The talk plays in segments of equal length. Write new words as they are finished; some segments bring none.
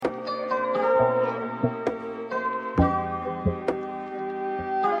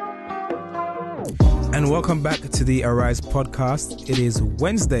And welcome back to the Arise podcast. It is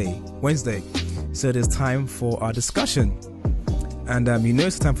Wednesday, so it is time for our discussion. And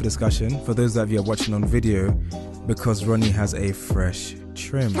it's time for discussion for those of you are watching on video, because Ronnie has a fresh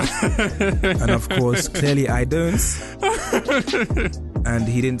trim. And of course, clearly I don't. And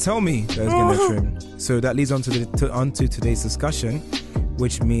he didn't tell me that I was getting a trim. So that leads on to today's discussion,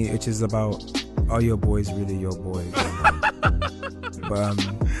 which is about, are your boys really your boys? But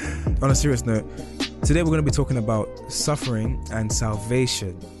on a serious note, today we're going to be talking about suffering and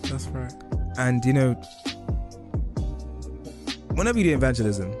salvation. That's right. And whenever you do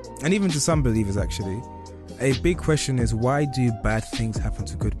evangelism, and even to some believers actually, a big question is, why do bad things happen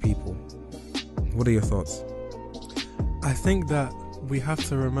to good people? What are your thoughts? I think that we have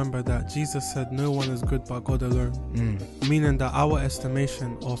to remember that Jesus said no one is good but God alone. Meaning that our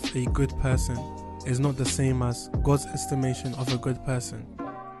estimation of a good person is not the same as God's estimation of a good person.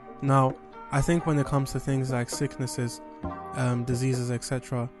 Now, I think when it comes to things like sicknesses, diseases,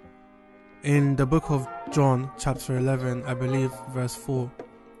 etc., in the book of John, chapter 11, I believe, verse 4,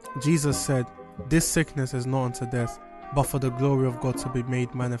 Jesus said, "This sickness is not unto death, but for the glory of God to be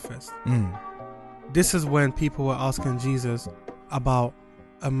made manifest." This is when people were asking Jesus about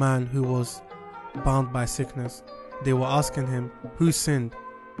a man who was bound by sickness. They were asking him, who sinned,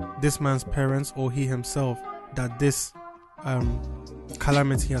 this man's parents or he himself, that this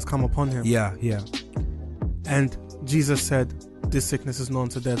calamity has come upon him? Yeah. And Jesus said, this sickness is not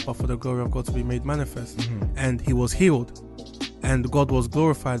unto death, but for the glory of God to be made manifest. And he was healed, and God was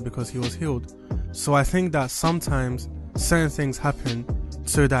glorified because he was healed. So I think that sometimes certain things happen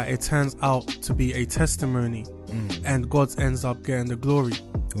so that it turns out to be a testimony, and God ends up getting the glory.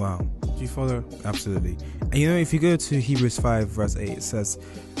 Wow. Do you follow? Absolutely. And if you go to Hebrews 5 verse 8, it says,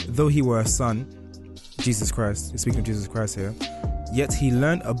 though he were a son, Jesus Christ, speaking of Jesus Christ here, yet he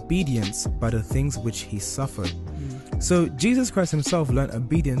learned obedience by the things which he suffered. So Jesus Christ himself learned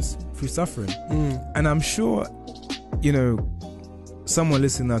obedience through suffering. And I'm sure, someone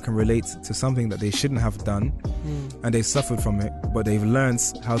listening now can relate to something that they shouldn't have done, and they suffered from it, but they've learned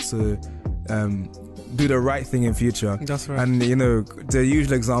how to do the right thing in future. That's right. And the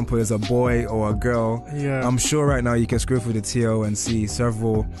usual example is a boy or a girl. Yeah. I'm sure right now you can scroll through the TL and see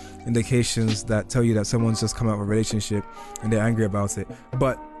several indications that tell you that someone's just come out of a relationship and they're angry about it.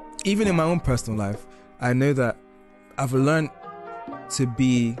 But even in my own personal life, I know that I've learned to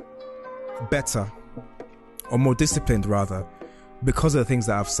be better, or more disciplined rather, because of the things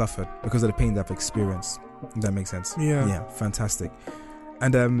that I've suffered, because of the pain that I've experienced. If that makes sense. Yeah, fantastic.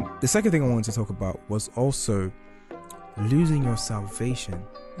 And the second thing I wanted to talk about was also losing your salvation.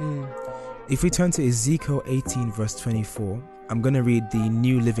 If we turn to Ezekiel 18 verse 24, I'm going to read the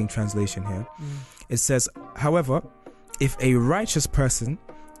New Living Translation here. It says, however, if a righteous person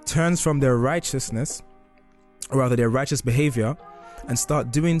turns from their righteousness, or rather their righteous behavior, and start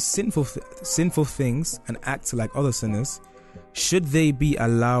doing sinful things and act like other sinners, should they be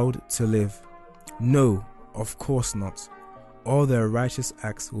allowed to live? No, of course not. All their righteous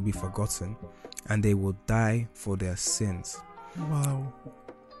acts will be forgotten, and they will die for their sins. Wow.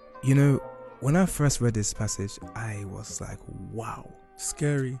 When I first read this passage, I was like, wow.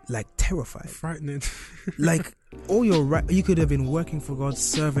 Scary. Like terrified. Frightening. Like all your you could have been working for God,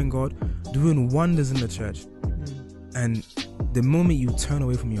 serving God, doing wonders in the church. And the moment you turn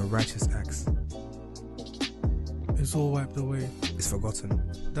away from your righteous acts, it's all wiped away. It's forgotten.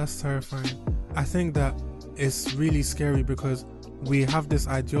 That's terrifying. I think that it's really scary because we have this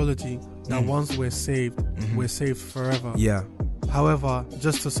ideology that once we're saved, we're saved forever. Yeah. However,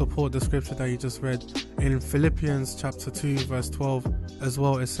 just to support the scripture that you just read, in Philippians chapter 2 verse 12 as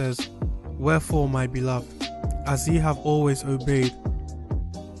well, it says, wherefore, my beloved, as ye have always obeyed,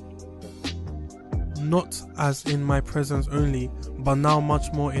 not as in my presence only, but now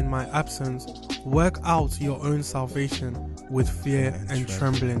much more in my absence, work out your own salvation with fear and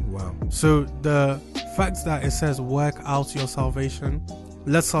trembling. Wow. So the fact that it says work out your salvation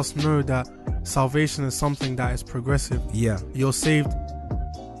lets us know that salvation is something that is progressive. Yeah. You're saved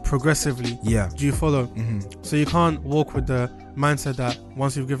progressively. Yeah. Do you follow? So you can't walk with the mindset that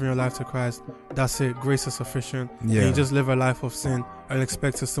once you've given your life to Christ, that's it, grace is sufficient. Yeah. And you just live a life of sin and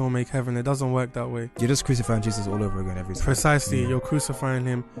expect to still make heaven. It doesn't work that way. You're just crucifying Jesus all over again every time. Precisely. You're crucifying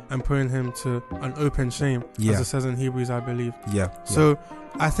him and putting him to an open shame, as it says in Hebrews, I believe. So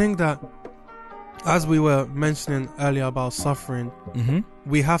I think that, as we were mentioning earlier about suffering,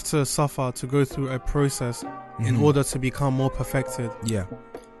 we have to suffer to go through a process in order to become more perfected. Yeah.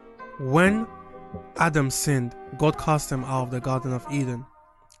 When Adam sinned, God cast him out of the Garden of Eden.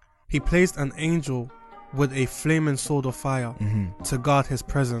 He placed an angel with a flaming sword of fire to guard his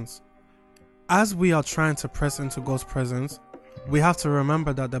presence. as we are trying to press into God's presence, we have to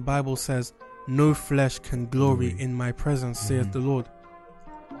remember that the Bible says, no flesh can glory in my presence, saith the Lord.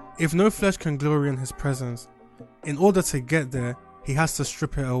 If no flesh can glory in his presence, in order to get there, he has to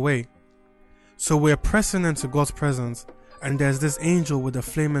strip it away. So we're pressing into God's presence, and there's this angel with a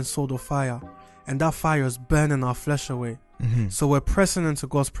flaming sword of fire, and that fire is burning our flesh away. So we're pressing into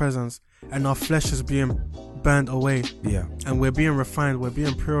God's presence, and our flesh is being burned away. Yeah. And we're being refined, we're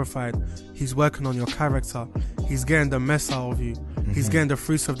being purified. He's working on your character. He's getting the mess out of you. He's getting the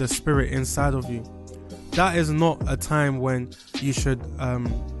fruits of the Spirit inside of you. That is not a time when you should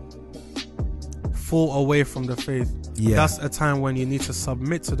fall away from the faith. Yeah. That's a time when you need to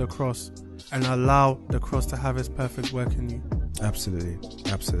submit to the cross and allow the cross to have its perfect work in you. Absolutely.